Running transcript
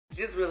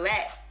Just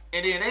relax.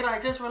 And then they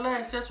like, just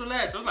relax, just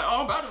relax. I was like,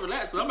 oh, I'm about to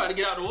relax because I'm about to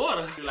get out of the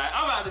water. Like,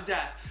 I'm about to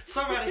die.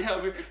 Somebody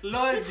help me.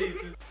 Lord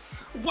Jesus.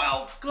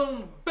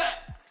 Welcome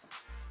back.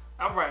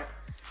 All right.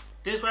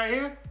 This right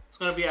here is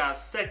going to be our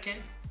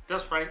second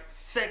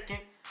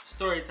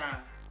story time.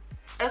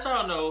 As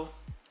y'all know,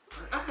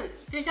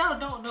 y'all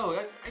don't know.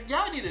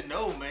 Y'all need to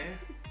know, man.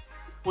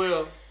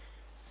 Well,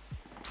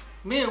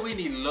 me and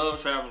Whitney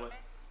love traveling.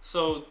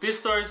 So this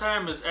story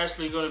time is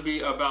actually going to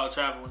be about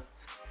traveling.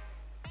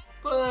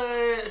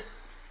 But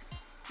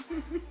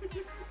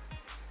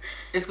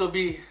it's going to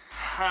be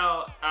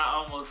how I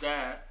almost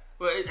died.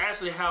 Well, it's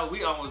actually how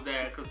we almost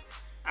died, because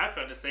I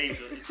couldn't have saved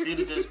her. She'd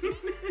have just...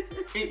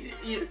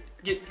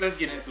 Let's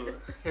get into it.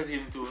 Let's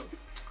get into it.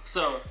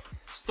 So,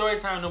 story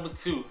time number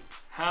 2.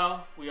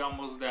 How we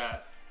almost died.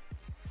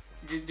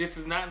 This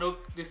is not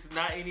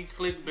any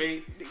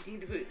clickbait. You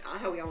need to put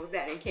how we almost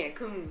died in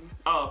Cancun.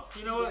 Oh,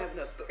 you know what? I have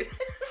enough stories.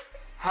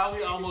 How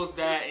we almost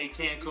died in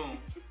Cancun.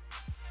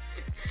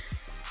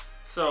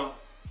 So,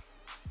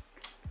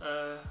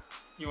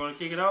 you want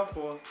to kick it off,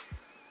 or?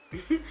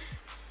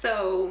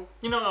 So.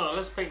 No.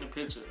 Let's paint the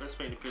picture. Let's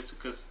paint the picture,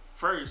 because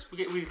first we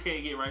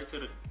can't get right to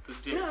the jet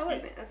ski. No, I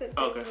wasn't. I said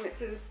okay. We went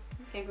to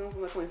Cancun for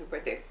my 25th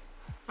birthday.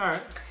 All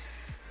right.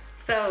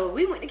 So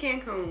we went to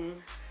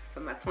Cancun for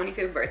my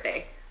 25th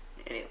birthday,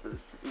 and it was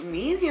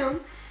me and him,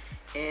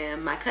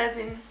 and my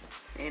cousin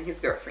and his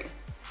girlfriend,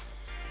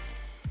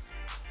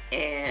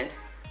 and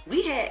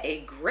we had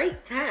a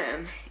great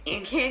time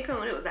in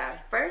Cancun. It was our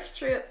first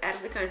trip out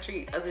of the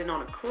country other than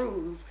on a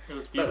cruise. It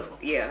was beautiful.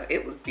 So, yeah,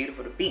 it was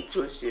beautiful. The beach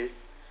was just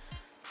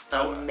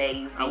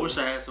amazing. I wish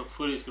I had some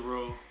footage to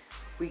roll.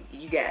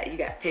 You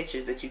got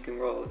pictures that you can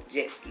roll,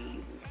 jet skis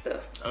and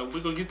stuff.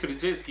 We're gonna get to the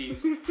jet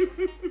skis.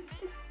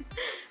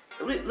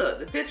 Look,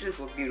 the pictures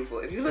were beautiful.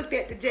 If you looked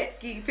at the jet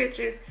ski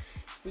pictures,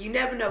 you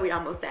never know we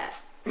almost died.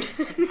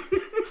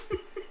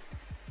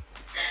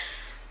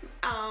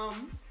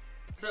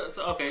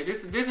 So okay,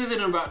 this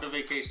isn't about the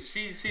vacation.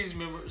 She's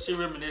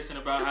reminiscing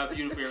about how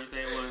beautiful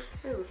everything was.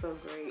 It was so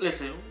great.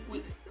 Listen,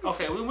 we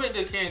went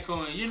to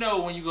Cancun. You know,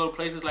 when you go to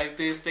places like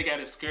this, they got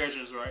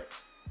excursions, right?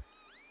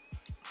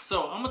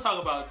 So I'm gonna talk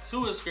about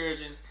 2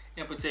 excursions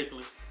in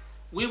particular.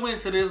 We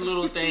went to this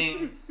little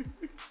thing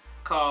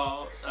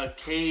called a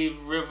cave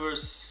river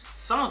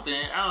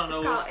something. I don't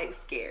know. It's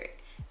called Xcaret,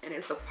 and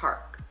it's a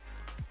park.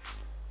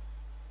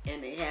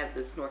 And they have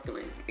the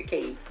snorkeling, the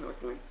cave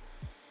snorkeling.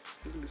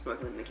 You can do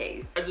snorkeling in the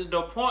cave.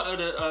 The point of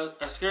the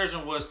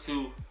excursion was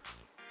to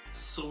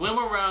swim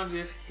around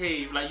this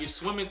cave, like you're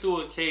swimming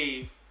through a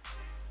cave.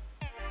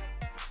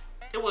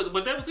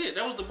 But that was it.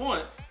 That was the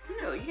point.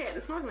 No, you had the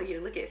snorkeling. You had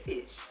to look at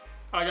fish.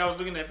 Oh, y'all was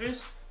looking at fish?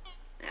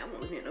 I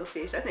wasn't looking at no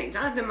fish. I think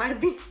Jonathan might have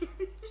been.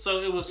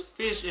 So it was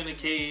fish in the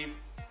cave.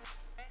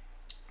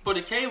 But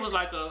the cave was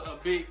like a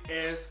big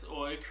S,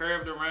 or it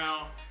curved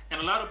around. And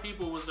a lot of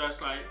people was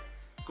just like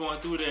going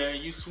through there.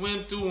 And you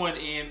swim through one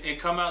end and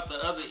come out the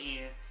other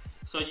end.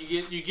 So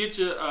you get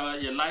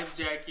your life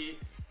jacket,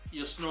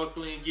 your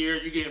snorkeling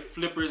gear, you get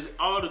flippers,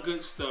 all the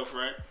good stuff,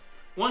 right?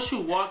 Once you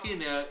walk in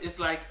there, it's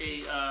like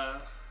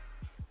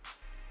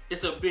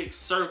it's a big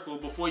circle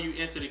before you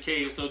enter the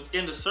cave. So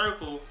in the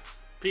circle,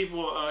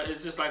 people,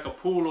 it's just like a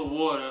pool of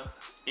water,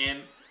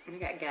 and you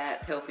got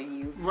guides helping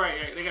you.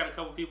 Right, they got a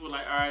couple people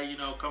like, all right,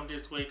 come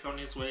this way, come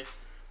this way.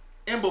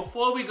 And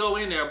before we go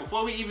in there,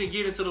 before we even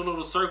get into the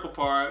little circle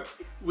part,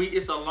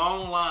 it's a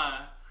long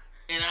line.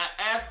 And I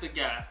asked the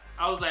guy,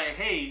 I was like,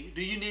 hey,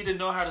 do you need to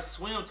know how to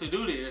swim to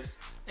do this?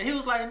 And he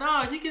was like,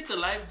 nah, you get the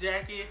life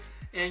jacket,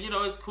 and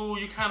it's cool.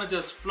 You kind of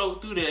just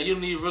float through there. You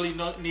don't really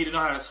need to know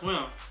how to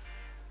swim.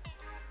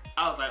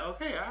 I was like,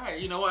 okay, all right,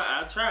 you know what?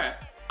 I'll try.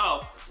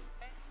 Oh,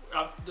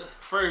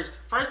 first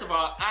of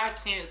all, I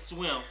can't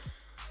swim,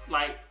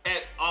 like,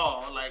 at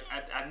all. Like,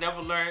 I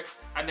never learned.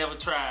 I never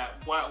tried.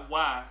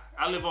 Why?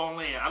 I live on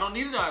land. I don't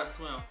need to know how to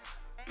swim.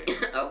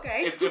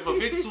 Okay. If a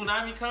big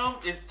tsunami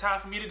comes, it's time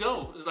for me to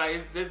go. It's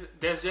like,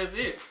 that's just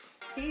it.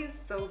 He's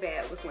so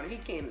bad with swimming. He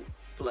can't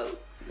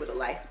float with a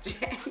life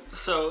jacket.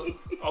 So,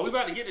 we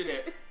about to get to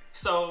that.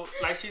 So,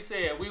 like she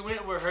said, we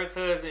went with her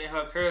cousin and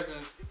her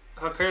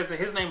cousin,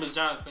 his name is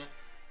Jonathan.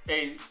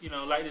 Hey,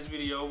 like this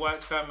video,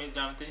 watch, comment,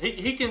 Jonathan.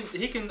 He can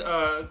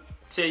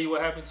tell you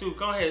what happened too.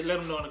 Go ahead, let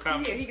him know in the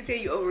comments. Yeah, he can tell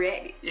you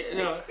overreacted. Yeah,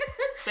 no.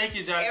 Thank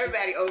you, Jonathan.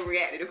 Everybody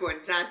overreacted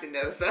according to Jonathan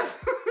though, so.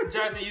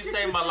 Jonathan, you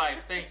saved my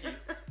life. Thank you.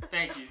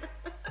 Thank you.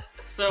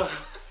 So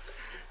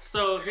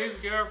his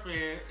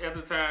girlfriend at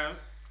the time,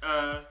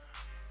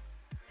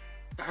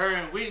 her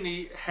and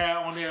Whitney had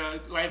on their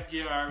life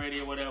gear already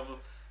or whatever.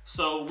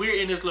 So we're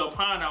in this little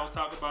pond I was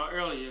talking about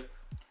earlier.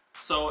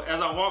 So as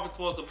I'm walking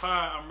towards the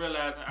pond, I'm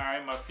realizing, all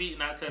right, my feet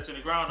not touching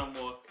the ground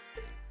no more.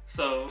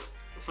 So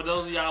for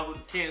those of y'all who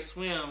can't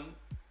swim,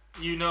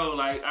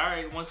 like, all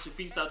right, once your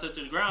feet start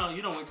touching the ground,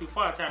 you don't went too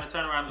far, time to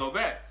turn around and go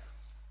back.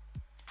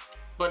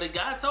 But the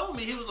guy told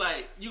me, he was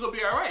like, you gonna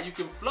be all right, you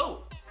can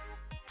float.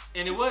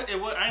 And it was, I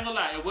ain't gonna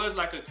lie, it was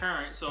like a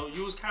current. So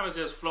you was kind of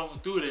just floating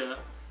through there.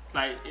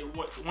 Like,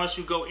 once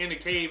you go in the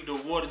cave, the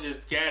water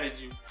just gathered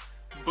you.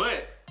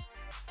 But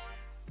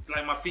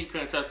like my feet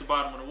couldn't touch the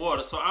bottom of the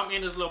water. So I'm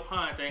in this little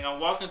pond thing. I'm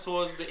walking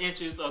towards the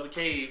entrance of the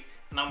cave,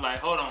 and I'm like,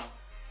 hold on,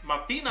 my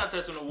feet not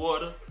touching the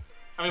water.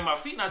 I mean, my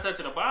feet not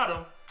touching the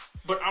bottom,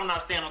 but I'm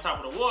not staying on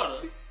top of the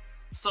water.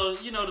 So,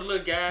 you know, the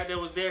little guy that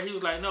was there, he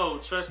was like, no,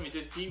 trust me,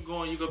 just keep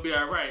going, you gonna be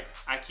all right.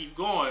 I keep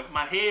going.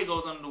 My head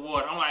goes under the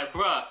water. I'm like,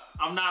 bruh,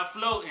 I'm not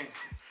floating.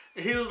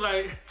 He was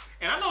like,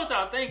 and I know what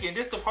y'all thinking,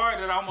 this the part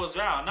that I almost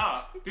drowned.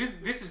 Nah,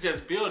 this is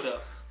just build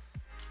up.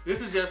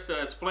 This is just to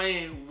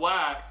explain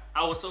why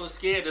I was so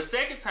scared the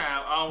second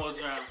time I almost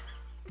drowned.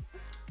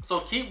 So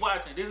keep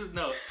watching. This is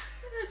no.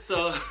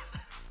 So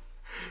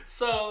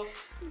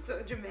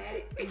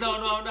dramatic. No,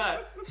 I'm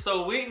not.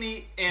 So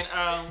Whitney and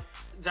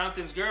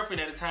Jonathan's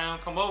girlfriend at the time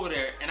come over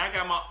there, and I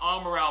got my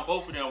arm around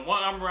both of them.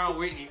 One arm around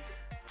Whitney,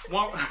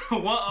 one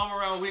arm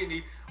around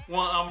Whitney,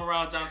 one arm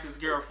around Jonathan's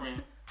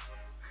girlfriend.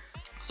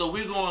 So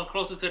we're going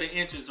closer to the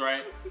entrance,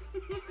 right?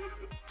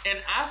 And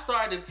I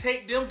started to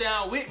take them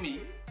down with me.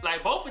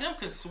 Like, both of them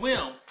can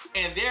swim,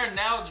 and they're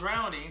now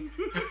drowning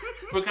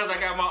because I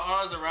got my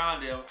arms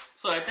around them.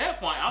 So at that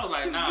point, I was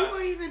like, nah. You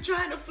weren't even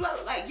trying to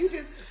float. Like, you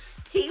just,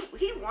 he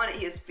wanted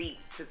his feet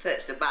to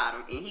touch the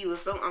bottom, and he was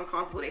so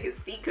uncomfortable that his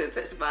feet couldn't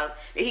touch the bottom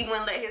that he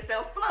wouldn't let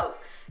himself float.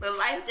 The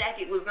life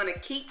jacket was going to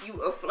keep you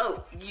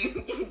afloat.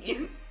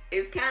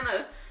 It's kind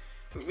of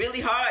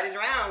really hard to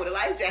drown with a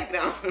life jacket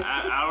on.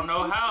 I don't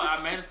know how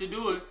I managed to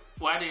do it.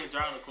 Well, I didn't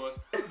drown, of course.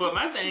 But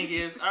my thing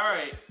is, all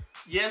right,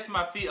 yes,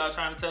 my feet are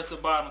trying to touch the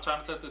bottom,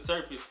 trying to touch the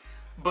surface.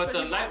 But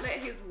so the life,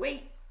 let his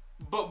weight.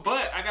 But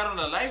I got on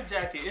the life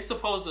jacket. It's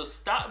supposed to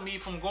stop me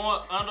from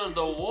going under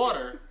the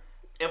water.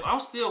 If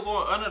I'm still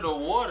going under the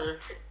water,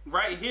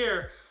 right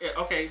here,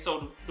 okay,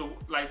 so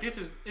like this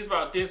is, it's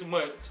about this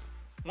much.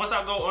 Once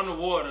I go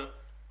underwater,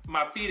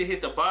 my feet will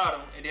hit the bottom,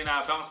 and then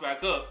I bounce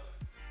back up.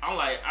 I'm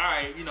like, all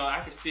right, you know, I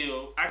can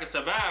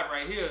survive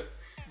right here.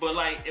 But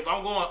like, if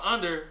I'm going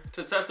under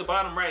to touch the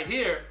bottom right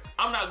here,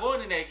 I'm not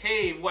going in that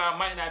cave where I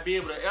might not be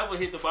able to ever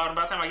hit the bottom.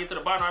 By the time I get to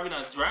the bottom, I'll be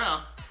done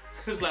drown.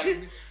 It's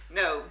like,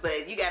 no,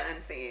 but you gotta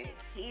understand,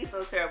 he's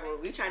so terrible.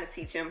 We're trying to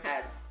teach him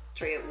how to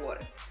tread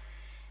water,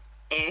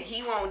 and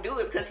he won't do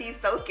it because he's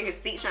so scared. His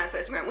feet trying to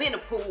touch the ground. We're in the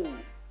pool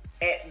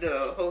at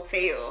the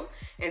hotel,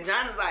 and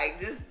John is like,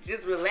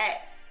 just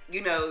relax.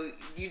 You know,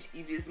 you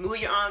just move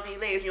your arms and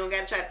your legs. You don't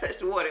gotta try to touch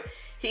the water.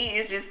 He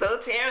is just so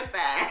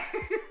terrified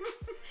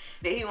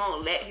that he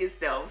won't let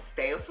himself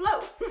stay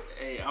afloat.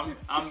 Hey,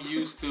 I'm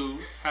used to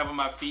having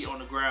my feet on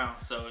the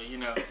ground, so you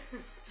know,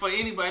 for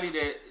anybody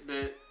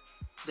that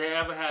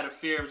ever had a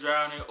fear of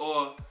drowning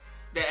or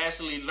that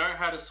actually learned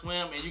how to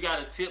swim and you got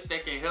a tip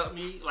that can help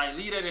me, like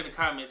leave that in the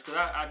comments, because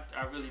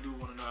I really do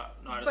want to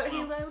know how to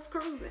swim. But he loves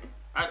cruising.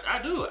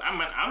 I do. I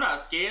mean, I'm not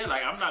scared.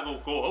 Like, I'm not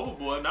gonna go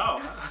overboard. No.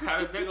 How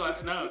does that go?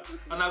 No,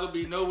 I'm not gonna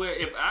be nowhere.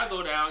 If I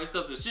go down, it's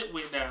because the ship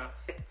went down.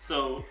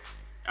 So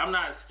I'm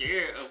not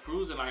scared of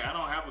cruising. Like, I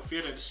don't have a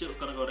fear that the ship's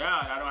gonna go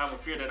down. I don't have a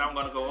fear that I'm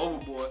gonna go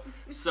overboard.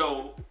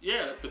 So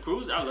yeah, the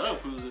cruise. I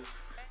love cruising.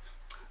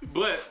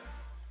 But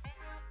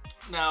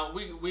now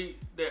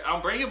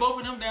I'm bringing both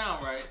of them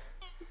down, right?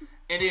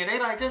 And then they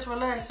like, just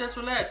relax, just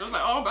relax. I was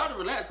like, oh, I'm about to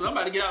relax because I'm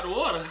about to get out of the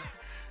water.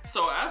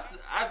 So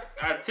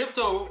I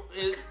tiptoed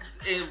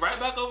and right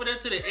back over there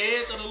to the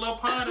edge of the little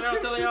pond that I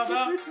was telling y'all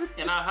about,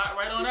 and I hopped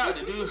right on out.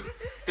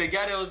 The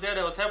guy that was there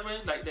that was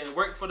helping, like that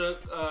worked for the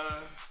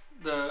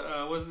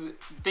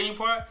theme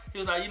park, he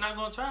was like, "You're not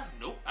gonna try?"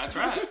 Nope, I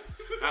tried.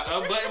 I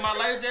unbuttoned my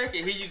life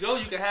jacket. Here you go.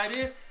 You can have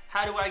this.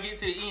 How do I get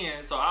to the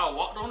end? So I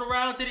walked on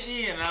around to the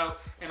end,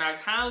 and I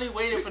kindly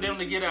waited for them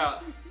to get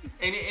out.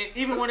 And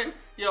even when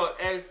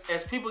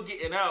as people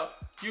getting out,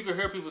 you could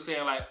hear people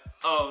saying like,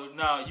 "Oh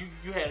no,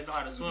 you had to know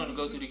how to swim to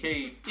go through the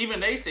cave."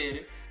 Even they said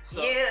it.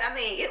 So. Yeah, I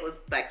mean, it was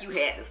like you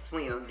had to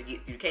swim to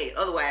get through the cave.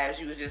 Otherwise,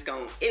 you was just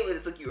going. It would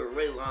have took you a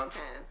really long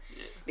time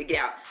to get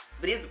out.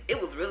 But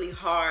it was really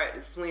hard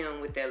to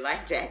swim with that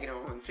life jacket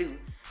on too.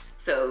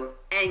 So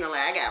I ain't gonna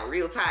lie, I got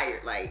real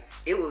tired. Like,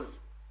 it was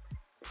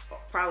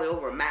probably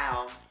over a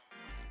mile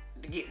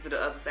to get to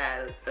the other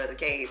side of the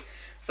cave.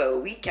 So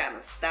we kind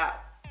of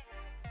stopped.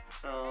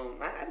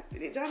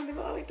 Did Jonathan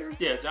go all the way through?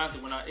 Yeah,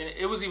 Jonathan went out. And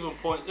it was even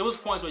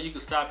points where you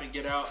could stop and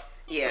get out.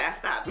 Yeah, I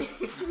stopped.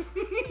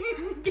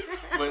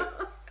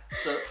 But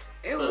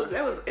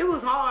it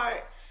was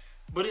hard.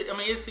 But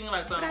it seemed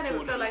like something. But I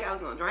never felt like I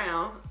was gonna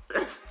drown.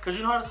 Cause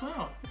you know how to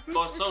swim.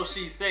 Or so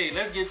she say.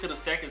 Let's get to the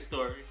second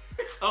story.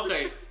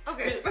 Okay.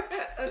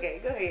 Okay,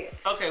 go ahead.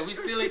 Okay, we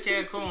still in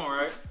Cancun,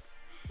 right?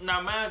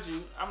 Now, mind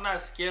you, I'm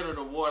not scared of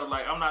the water.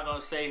 Like, I'm not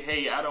gonna say,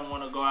 hey, I don't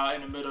want to go out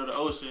in the middle of the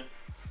ocean.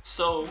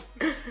 So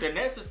the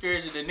next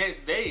excursion, the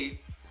next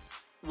day,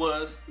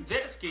 was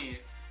jet skiing.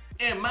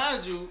 And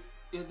mind you,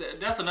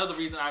 that's another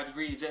reason I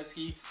agree jet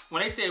ski.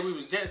 When they said we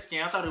was jet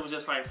skiing, I thought it was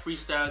just like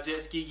freestyle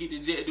jet ski, get the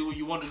jet, do what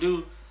you want to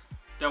do.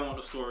 That wasn't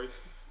the story.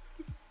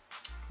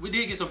 We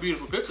did get some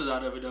beautiful pictures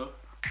out of it though.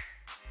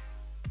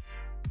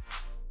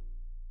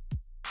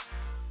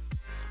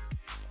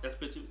 That's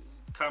picture.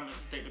 comment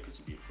and think the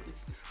picture beautiful.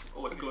 It's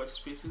a gorgeous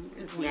picture.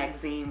 It's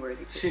magazine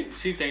worthy picture.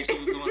 She thinks she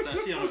was doing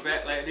something. She on the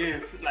back like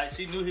this, like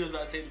she knew he was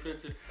about to take the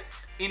picture.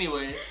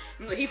 Anyway,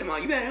 he's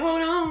talking, you better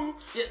hold on,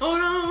 hold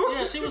on.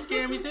 Yeah, she was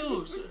scaring me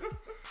too.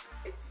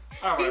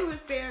 All right. He was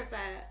terrified.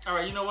 All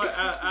right, you know what?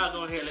 I'll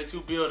go ahead and let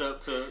you build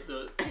up to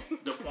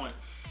the point.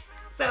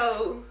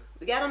 So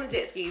we got on the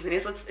jet skis, and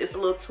it's a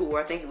little tour.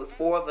 I think it was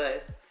 4 of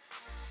us,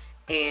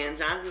 and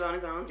Jonathan's on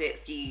his own jet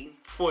ski.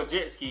 4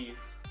 jet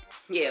skis.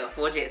 Yeah,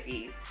 4 jet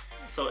skis.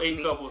 So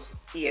 8 couples.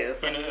 Yeah.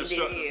 So and an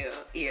instructor.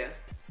 Yeah.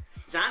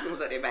 Jonathan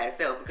was up there by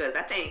himself because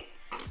I think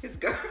his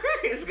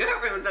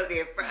girlfriend was up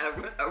there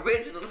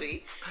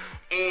originally,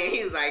 and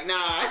he was like,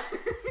 nah.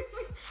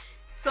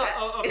 So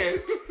okay,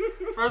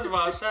 first of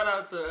all, shout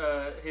out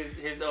to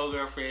his old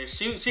girlfriend.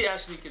 She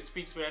actually could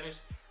speak Spanish,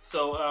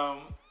 so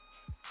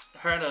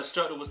her and the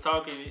instructor was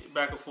talking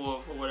back and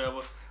forth or whatever.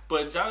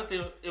 But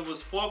Jonathan, it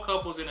was 4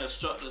 couples and an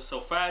instructor, so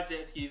 5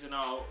 jet skis and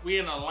all. We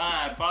in a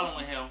line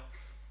following him,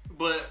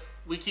 but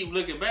we keep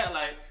looking back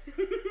like,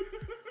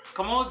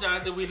 come on,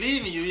 Jonathan, we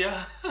leaving you,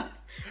 yeah.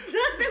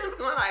 Jonathan was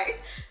going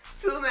like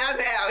 2 miles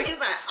an hour. He's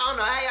like, I don't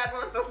know how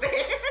y'all going so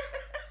fast.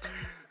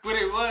 But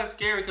it was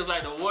scary because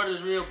like the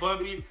water's real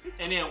bumpy,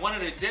 and then one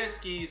of the jet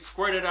skis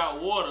squirted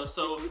out water.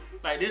 So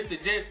like this the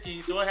jet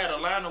ski, so it had a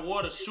line of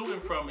water shooting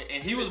from it,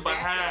 and he was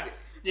behind.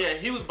 Yeah,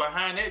 he was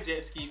behind that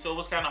jet ski, so it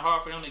was kind of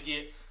hard for him to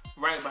get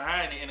right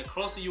behind it. And the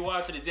closer you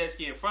are to the jet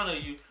ski in front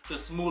of you, the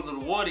smoother the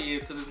water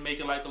is because it's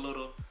making like a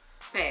little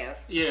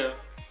path. Yeah.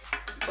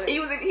 But he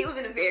was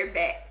in the very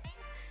back.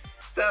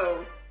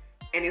 So.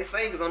 And it's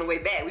funny because on the way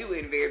back, we were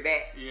in the very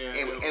back. Yeah.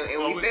 And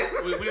we'll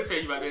tell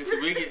you about that too.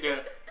 We'll get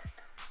there.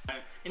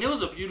 And it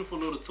was a beautiful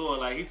little tour.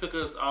 Like, he took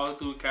us all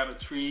through kind of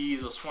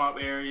trees, a swamp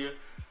area.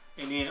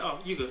 And then, oh,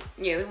 you good.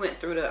 Yeah, we went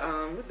through the,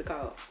 what's it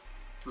called?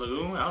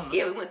 Lagoon? I don't know.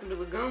 Yeah, we went through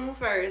the lagoon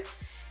first.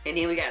 And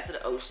then we got to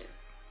the ocean.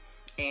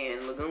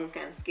 And lagoon was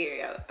kind of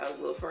scary. I was a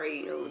little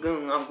afraid of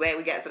lagoon. I'm glad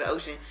we got to the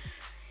ocean.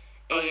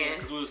 And yeah,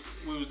 because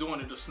we was doing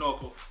it to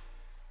snorkel.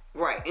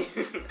 Right.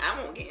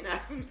 I won't get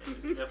out.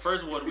 That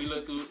first water we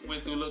went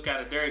through looked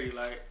kind of dirty.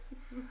 Like,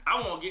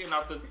 I won't getting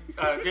off the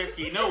jet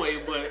ski no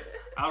way, but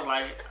I was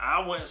like,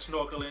 I wasn't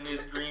snorkeling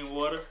this green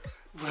water.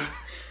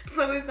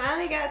 So we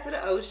finally got to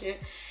the ocean,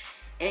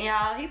 and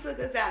y'all, he took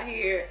us out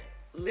here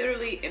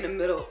literally in the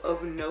middle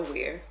of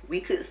nowhere. We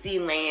could see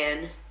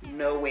land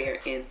nowhere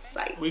in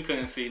sight. We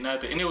couldn't see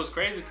nothing. And it was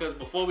crazy because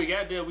before we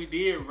got there, we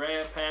did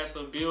ride past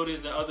some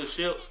buildings and other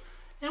ships,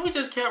 and we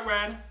just kept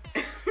riding.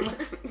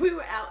 We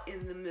were out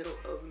in the middle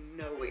of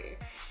nowhere.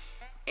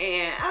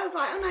 And I was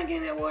like, I'm not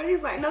getting that water.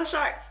 He's like, no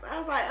sharks. I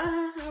was like,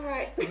 all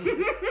right.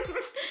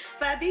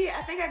 So I did.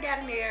 I think I got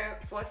in there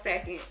for a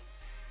second.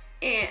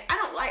 And I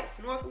don't like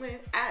snorkeling.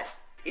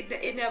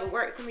 It never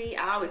works for me.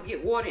 I always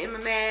get water in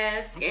my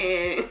mask,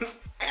 and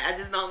I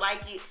just don't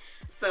like it.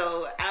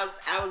 So I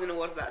was in the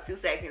water for about 2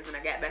 seconds, and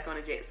I got back on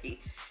the jet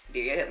ski.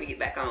 Daria helped me get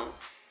back on.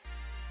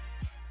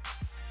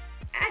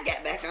 I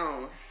got back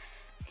on.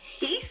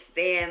 He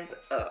stands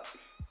up.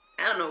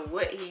 I don't know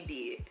what he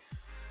did.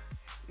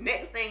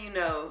 Next thing you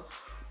know,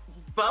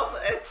 both of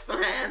us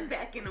flying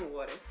back in the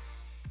water.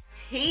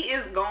 He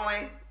is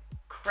going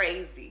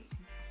crazy.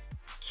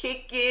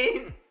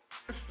 Kicking,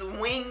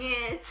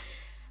 swinging.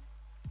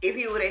 If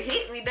he would have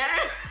hit me down,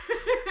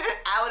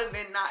 I would have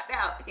been knocked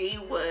out. He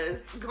was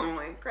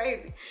going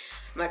crazy.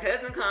 My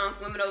cousin comes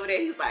swimming over there.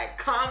 He's like,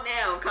 calm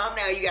down, calm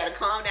down. You gotta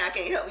calm down. I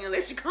can't help you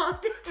unless you calm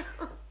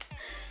down.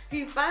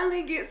 He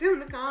finally gets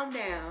him to calm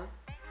down.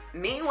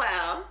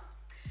 Meanwhile,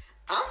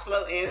 I'm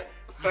floating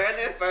further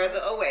and further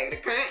away. The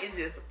current is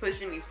just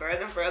pushing me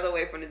further and further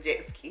away from the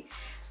jet ski.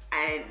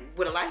 And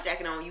with a life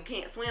jacket on, you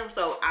can't swim,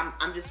 so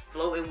I'm just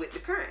floating with the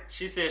current.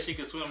 She said she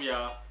could swim,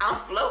 y'all. I'm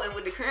floating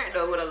with the current,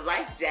 though, with a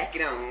life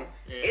jacket on.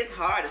 Yeah. It's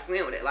hard to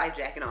swim with that life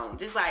jacket on.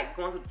 Just like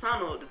going through the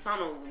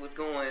tunnel was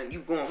going, you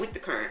going with the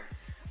current.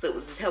 So it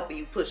was just helping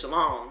you push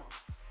along.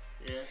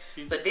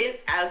 Yeah, but this,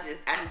 I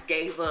just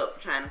gave up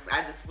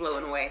I just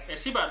floating away. And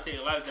she about to take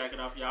the life jacket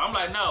off, y'all. I'm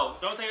like, no,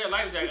 don't take that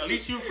life jacket. At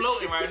least you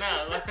floating right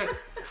now.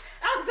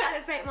 I'm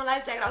trying to take my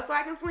life jacket off so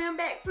I can swim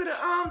back to the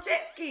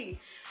jet ski.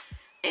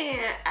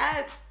 And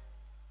I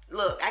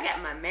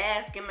got my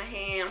mask in my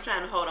hand. I'm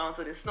trying to hold on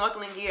to this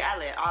snorkeling gear. I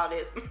let all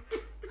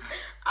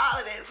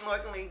of that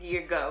snorkeling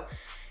gear go.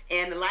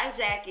 And the life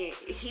jacket,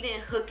 he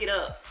didn't hook it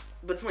up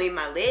between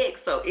my legs,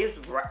 so it's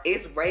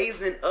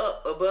raising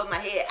up above my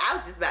head. I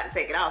was just about to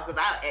take it off because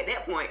at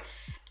that point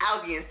I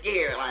was getting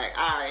scared. Like,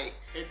 all right,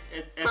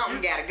 something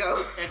gotta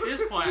go. At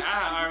this point, I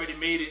had already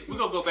made it. We're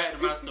gonna go back to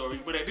my story,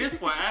 but at this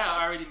point, I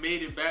had already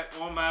made it back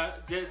on my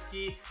jet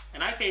ski,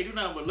 and I can't do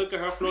nothing but look at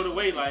her float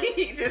away. Like,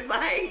 he just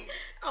like,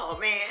 oh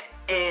man,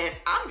 and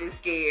I'm just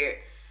scared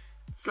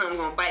something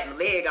gonna bite my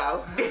leg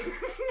off.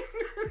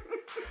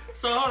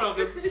 So hold on,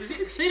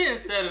 because she didn't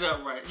set it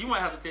up right. You might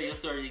have to tell your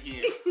story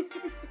again.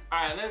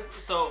 All right,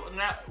 so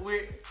now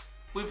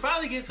we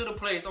finally get to the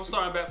place. I'm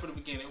starting back from the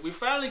beginning. We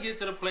finally get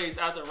to the place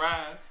after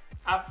riding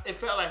It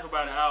felt like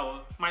about an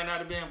hour. Might not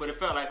have been, but it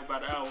felt like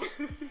about an hour.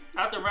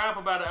 After riding for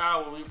about an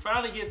hour, we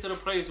finally get to the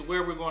place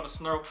where we're going to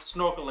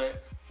snorkel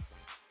at.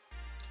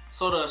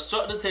 So the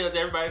instructor tells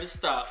everybody to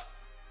stop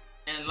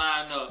and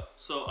line up.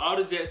 So all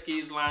the jet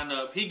skis line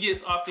up. He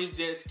gets off his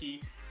jet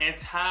ski and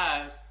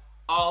ties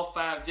all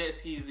 5 jet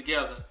skis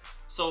together.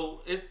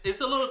 So it's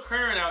a little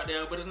current out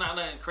there, but it's not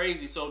nothing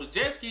crazy. So the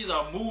jet skis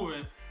are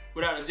moving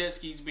without the jet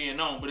skis being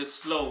on, but it's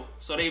slow.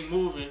 So they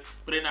moving,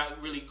 but they're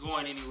not really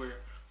going anywhere.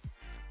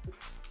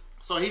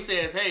 So he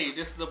says, hey,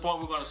 this is the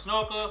point we're gonna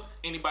snorkel.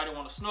 Anybody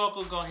wanna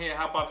snorkel, go ahead,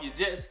 hop off your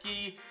jet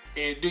ski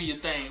and do your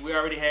thing. We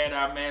already had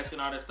our mask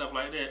and all that stuff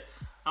like that.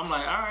 I'm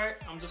like, all right,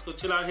 I'm just gonna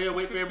chill out here,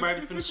 wait for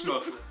everybody to finish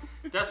snorkeling.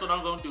 That's what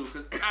I'm gonna do,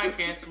 because I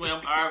can't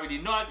swim. I already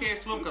know I can't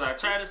swim, because I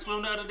tried to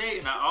swim the other day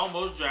and I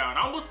almost drowned.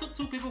 I almost took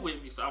 2 people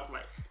with me, so I was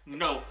like,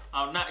 no,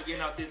 I'm not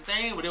getting out this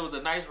thing, but it was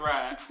a nice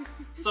ride.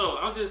 So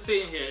I'm just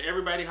sitting here,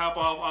 everybody hop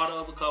off, all the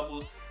other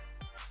couples.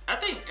 I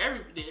think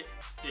did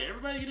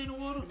everybody get in the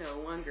water? No,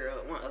 one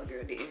other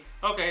girl did.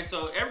 Okay,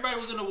 so everybody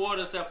was in the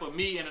water except for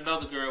me and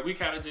another girl. We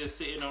kind of just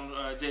sitting on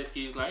jet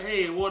skis like,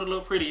 hey, the water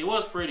looked pretty. It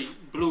was pretty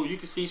blue. You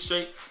could see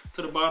straight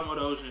to the bottom of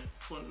the ocean.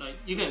 Well, like,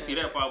 you can't see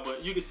that far,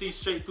 but you can see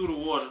straight through the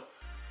water.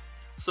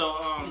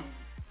 So,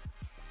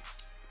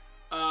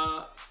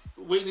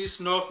 Whitney's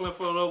snorkeling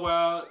for a little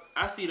while.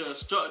 I see the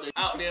instructor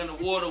out there in the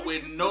water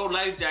with no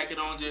life jacket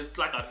on, just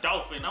like a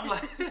dolphin. I'm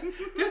like,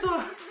 this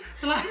one,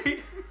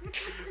 like,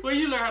 where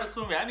you learn how to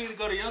swim at? I need to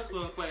go to your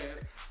swim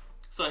class.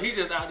 So he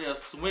just out there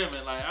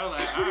swimming. Like, I was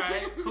like, all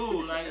right,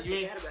 cool. Like, you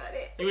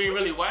ain't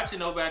really watching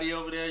nobody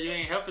over there. You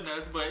ain't helping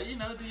us, but you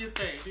know, do your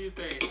thing, do your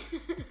thing.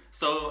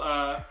 So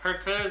her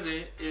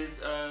cousin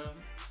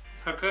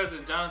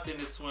Jonathan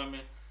is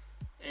swimming.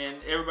 And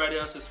everybody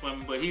else is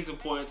swimming, but he's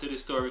important to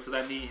this story because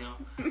I need him.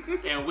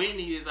 And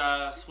Whitney is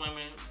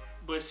swimming,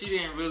 but she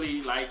didn't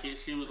really like it.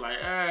 She was like,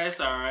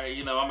 it's all right.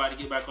 You know, I'm about to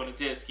get back on the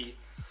jet ski.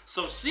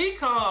 So she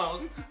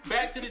comes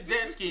back to the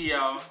jet ski,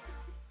 y'all.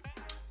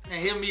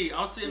 And hear me,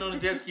 I'm sitting on the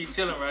jet ski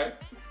chilling, right?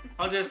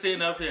 I'm just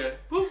sitting up here,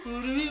 boop,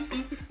 boop, boop,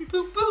 boop,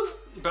 boop,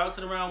 boop,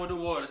 bouncing around with the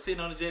water, sitting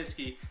on the jet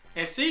ski.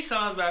 And she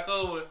comes back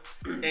over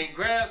and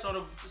grabs on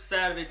the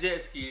side of the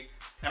jet ski.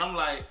 And I'm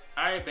like,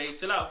 all right, babe,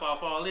 chill out before I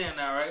fall in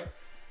now, right?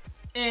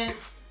 And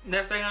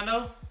next thing I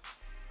know,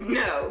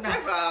 no,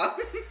 first of all,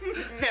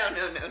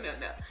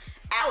 no.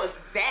 I was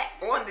back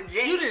on the jet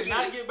ski. You did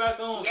not get back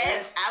on.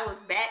 Yes, I was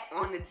back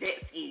on the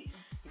jet ski.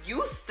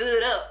 You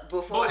stood up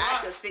before I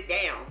could sit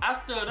down. I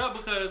stood up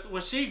because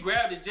when she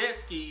grabbed the jet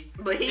ski,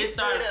 but he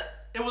stood up.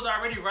 It was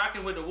already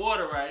rocking with the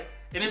water, right?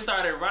 And it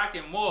started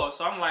rocking more.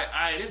 So I'm like,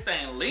 all right, this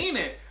thing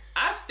leaning.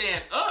 I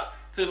stand up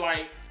to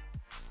like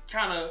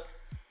kind of.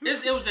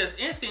 It was just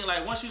instinct,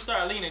 like once you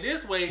start leaning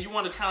this way, you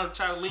want to kind of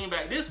try to lean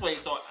back this way.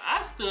 So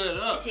I stood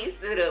up. He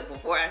stood up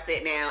before I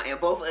sat down, and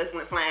both of us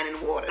went flying in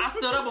the water. I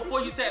stood up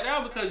before you sat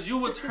down because you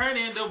were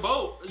turning the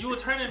boat. You were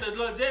turning the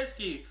little jet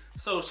ski.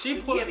 So she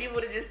pulled. Yeah, if you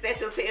would have just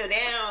set your tail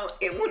down,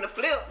 it wouldn't have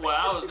flipped. Well,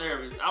 I was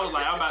nervous. I was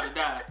like, I'm about to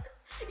die.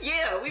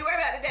 Yeah, we were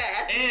about to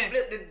die. And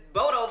flipped the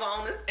boat over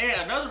on us.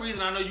 And another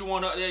reason I know you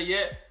weren't up there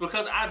yet,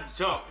 because I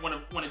jumped.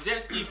 When a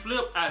jet ski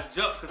flipped, I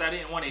jumped because I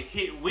didn't want to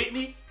hit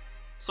Whitney.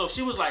 So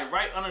she was like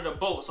right under the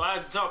boat. So I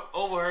jumped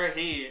over her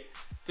head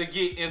to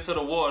get into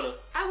the water.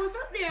 I was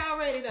up there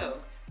already though.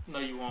 No,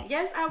 you won't.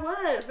 Yes, I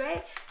was,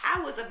 right? I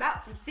was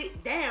about to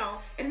sit down,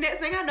 and next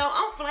thing I know,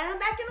 I'm flying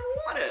back in the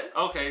water.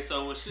 Okay,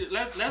 so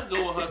let's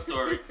go with her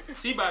story.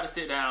 She about to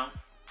sit down.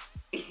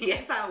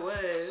 Yes, I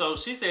was. So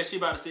she said she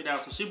about to sit down.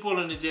 So she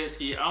pulling the jet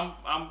ski.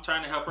 I'm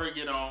trying to help her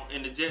get on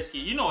in the jet ski.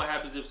 You know what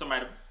happens if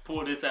somebody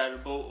pull this out of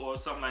the boat or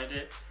something like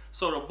that.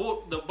 So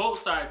the boat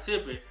started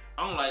tipping.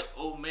 I'm like,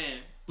 oh man,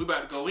 we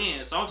about to go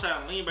in. So I'm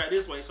trying to lean back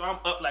this way. So I'm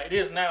up like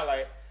this now,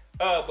 like,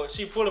 but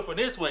she pulling from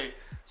this way.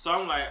 So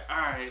I'm like, all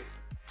right,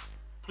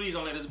 please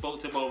don't let this boat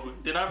tip over.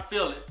 Then I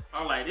feel it.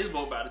 I'm like, this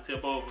boat about to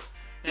tip over.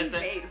 He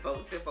made the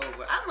boat tip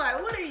over. I'm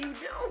like, what are you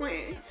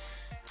doing?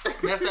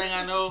 Next thing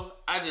I know,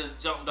 I just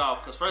jumped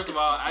off. Because first of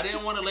all, I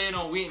didn't want to land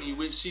on Whitney,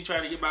 which she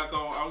tried to get back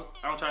on.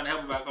 I'm trying to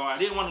help her back on. I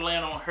didn't want to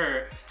land on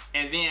her.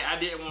 And then I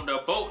didn't want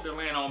the boat to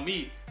land on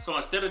me. So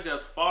instead of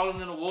just falling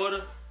in the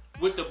water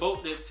with the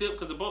boat that tipped,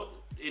 because the boat,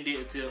 it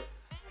did tip.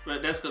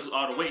 But that's because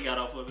all the weight got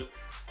off of it.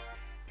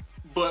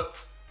 But,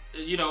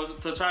 you know,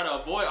 to try to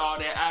avoid all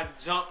that, I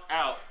jumped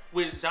out.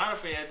 Which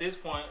Jonathan at this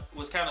point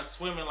was kind of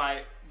swimming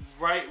like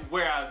right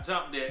where I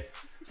jumped at.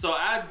 So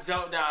I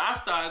jumped down. I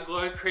started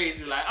going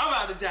crazy like, I'm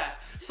about to die.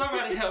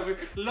 Somebody help me.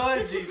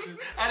 Lord Jesus,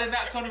 I did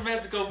not come to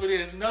Mexico for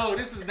this. No,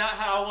 this is not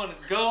how I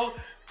want to go.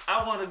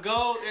 I want to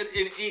go and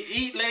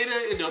eat later,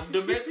 and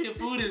the Mexican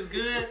food is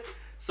good.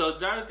 So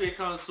Jonathan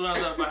comes, swims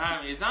up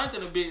behind me.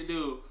 Jonathan a big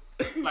dude.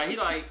 Like, he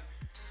like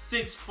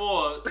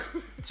 6'4",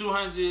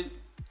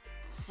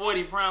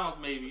 240 pounds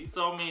maybe.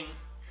 So, I mean,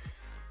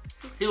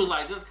 he was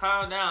like, just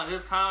calm down,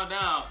 just calm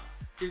down.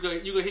 You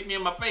gonna hit me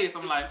in my face.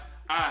 I'm like,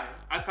 all right.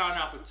 I calm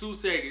down for 2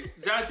 seconds.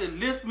 Jonathan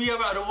lift me up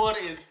out of the water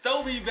and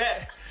throw me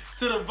back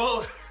to the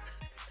boat.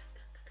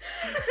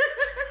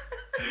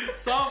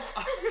 So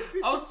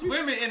I was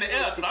swimming in the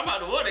air because I'm out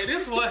the water.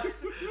 This one,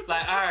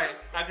 like, all right,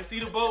 I can see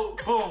the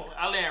boat. Boom,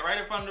 I land right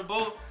in front of the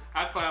boat.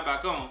 I climb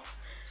back on.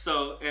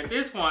 So at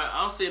this point,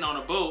 I'm sitting on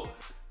the boat,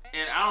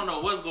 and I don't know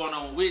what's going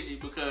on with Whitney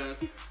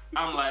because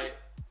I'm like,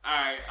 all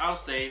right, I'm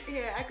safe.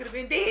 Yeah, I could have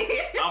been dead.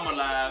 I'm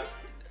alive.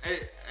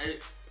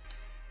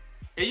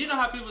 And you know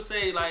how people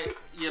say, like,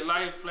 your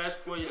life flashed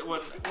before you,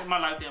 well, my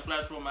life didn't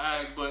flash before my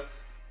eyes, but,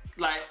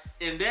 like,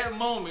 in that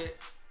moment,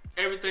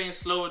 everything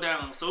slowed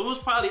down. So it was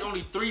probably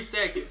only 3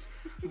 seconds,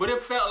 but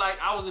it felt like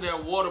I was in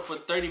that water for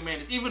 30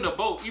 minutes. Even the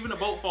boat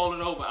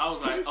falling over, I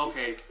was like,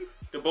 okay,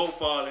 the boat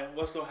falling,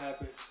 what's gonna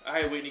happen? All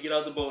right, Whitney, get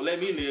out the boat, let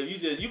me live.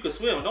 You can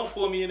swim, don't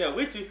pull me in there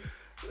with you.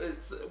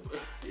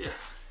 Yeah.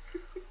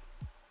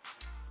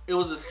 It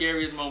was the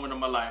scariest moment of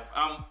my life.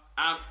 I'm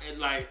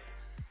like,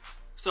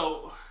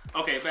 so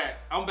okay,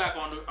 I'm back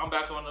on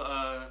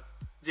the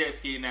jet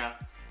ski now,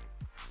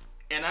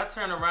 and I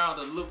turn around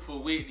to look for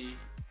Whitney,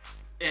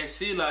 and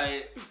she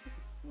like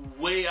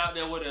way out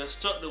there where the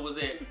instructor was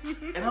at,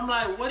 and I'm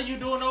like, what are you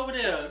doing over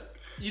there?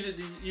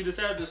 You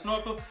decided to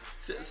snorkel?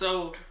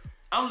 So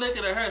I'm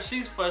looking at her.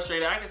 She's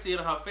frustrated. I can see it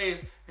on her face,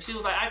 and she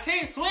was like, I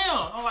can't swim.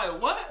 I'm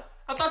like, what?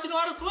 I thought you knew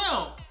how to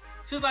swim.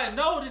 She was like,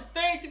 no, this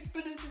thing.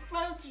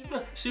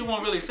 She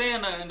wasn't really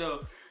saying nothing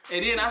though.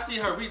 And then I see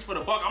her reach for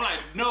the bucket. I'm like,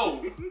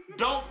 no,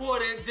 don't pull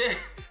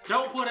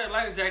that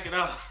life jacket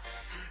off.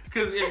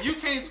 Because if you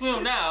can't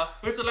swim now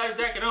with the life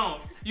jacket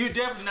on, you're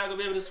definitely not gonna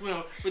be able to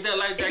swim with that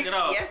life jacket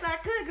off. Yes, I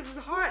could, because it's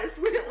hard to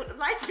swim with the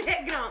life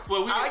jacket on.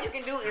 Well, all you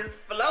can do is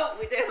float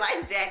with that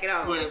life jacket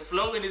on. But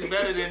floating is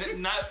better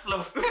than not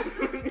floating.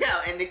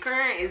 No, and the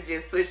current is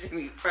just pushing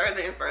me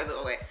further and further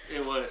away.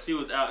 It was. She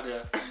was out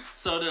there.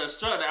 So the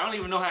instructor, I don't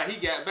even know how he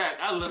got back.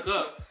 I look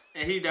up,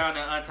 and he down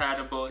there untied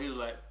the boat. He was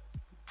like,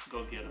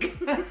 go get her.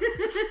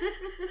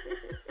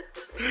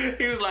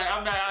 He was like,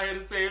 I'm not out here to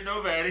save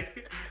nobody.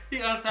 He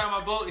untied my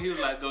boat. He was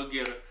like, go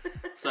get her.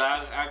 So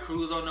I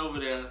cruised on over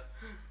there,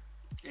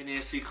 and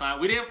then she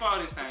climbed. We didn't fall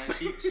this time.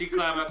 She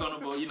climbed back on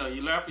the boat. You know,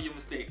 you learn from your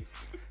mistakes.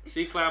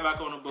 She climbed back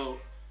on the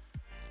boat,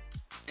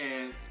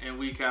 and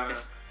we kind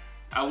of,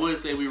 I would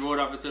say we rode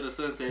off into the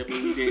sunset, but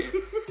we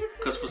didn't.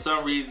 Because for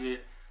some reason,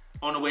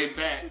 on the way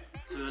back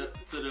to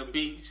the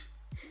beach,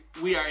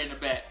 we are in the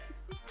back.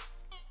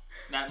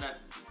 Not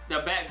the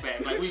back.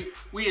 Like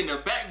we in the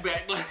back.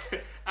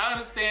 Like I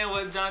understand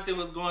what Jonathan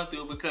was going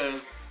through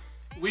because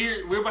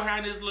we're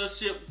behind this little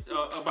ship,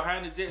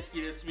 behind the jet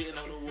ski that's spitting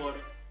over the water,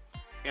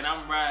 and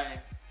I'm riding.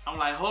 I'm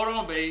like, hold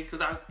on, babe,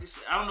 because I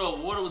don't know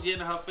if water was getting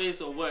in her face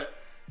or what,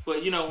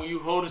 but you know when you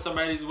holding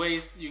somebody's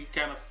waist, you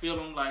kind of feel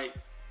them like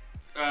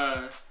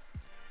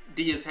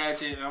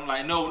detaching, and I'm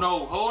like, no,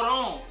 hold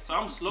on. So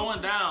I'm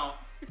slowing down,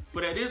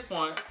 but at this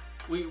point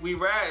we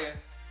riding,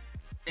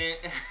 and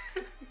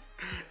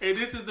and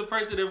this is the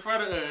person in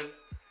front of us,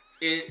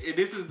 and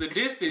this is the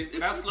distance,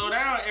 and I slow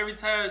down every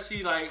time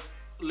she like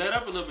let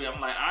up a little bit.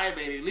 I'm like, all right,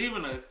 baby,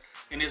 leaving us,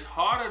 and it's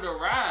harder to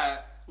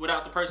ride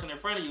without the person in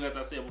front of you, as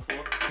I said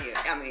before.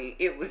 Yeah, I mean,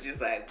 it was just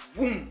like,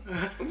 boom.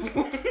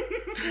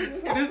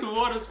 And this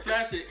water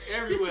splashing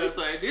everywhere,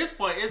 so at this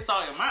point, it's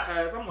all in my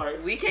eyes. I'm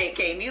like, we can't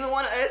neither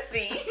one of us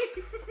see.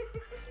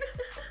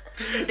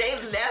 They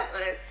left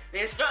us.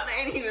 The instructor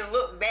ain't even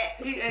looked back.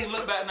 He ain't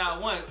looked back not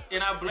once.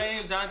 And I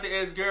blame Jonathan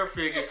as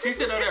girlfriend. She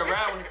sitting on there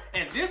riding with him.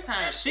 And this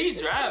time she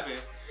driving.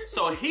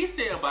 So he's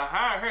sitting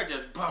behind her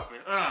just bumping.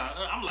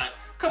 I'm like,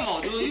 come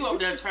on, dude. You up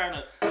there trying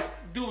to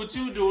do what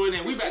you doing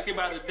and we back here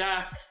about to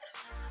die.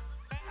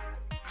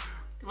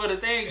 But the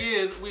thing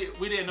is,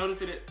 we didn't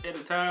notice it at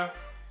the time.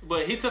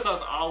 But he took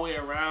us all the way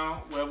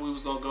around wherever we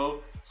was going to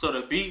go. So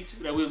the beach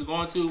that we was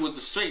going to was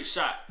a straight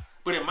shot.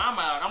 But in my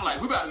mind, I'm like,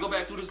 we about to go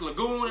back through this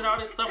lagoon and all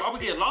this stuff. I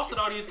would get lost in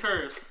all these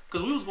curves.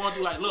 Because we was going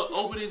through like little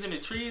openings in the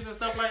trees and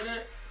stuff like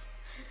that.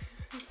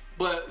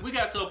 But we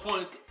got to a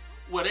point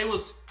where they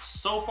was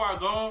so far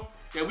gone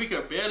that we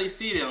could barely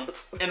see them.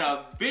 And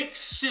a big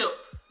ship,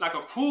 like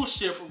a cruise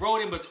ship,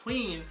 rode in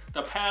between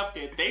the path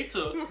that they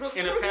took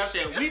and the path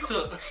that we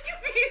took.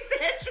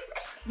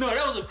 No,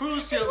 that was a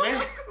cruise ship,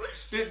 man.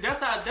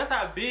 That's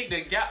how big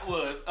the gap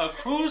was. A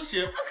cruise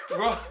ship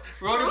rode in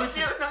between. Cruise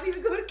ships don't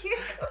even go to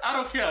Cancun. I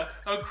don't care.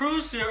 A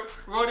cruise ship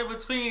rode in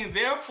between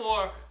their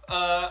 4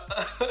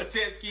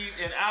 jet skis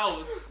and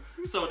ours.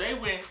 So they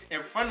went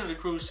in front of the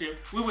cruise ship.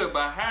 We went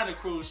behind the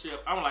cruise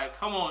ship. I'm like,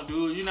 come on,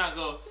 dude, you're not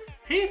going.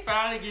 He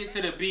finally get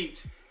to the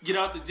beach, get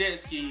off the jet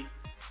ski,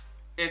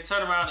 and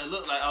turn around and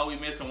look like, oh, we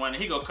missing one.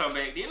 And he gonna come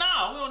back.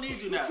 No, we don't need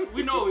you now.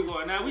 We know where we're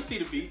going now. We see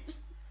the beach.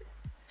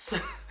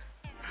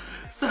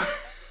 So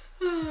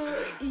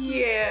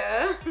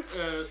yeah,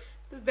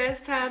 the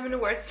best time and the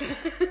worst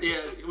time.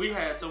 Yeah, we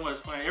had so much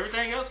fun.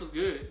 Everything else was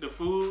good. The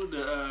food,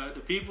 the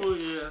people,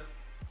 yeah.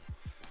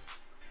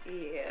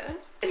 Yeah,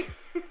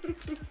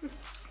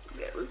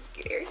 that was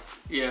scary.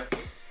 Yeah,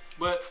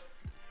 but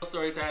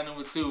story time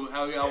number 2,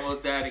 how we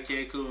almost died in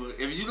Cancun.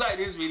 If you like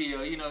this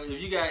video, you know,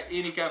 if you got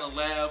any kind of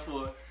laugh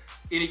or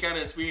any kind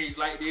of experience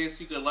like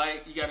this, you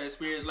got an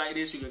experience like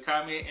this, you can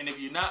comment. And if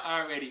you're not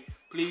already,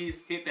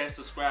 please hit that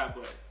subscribe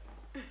button.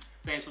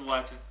 Thanks for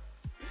watching.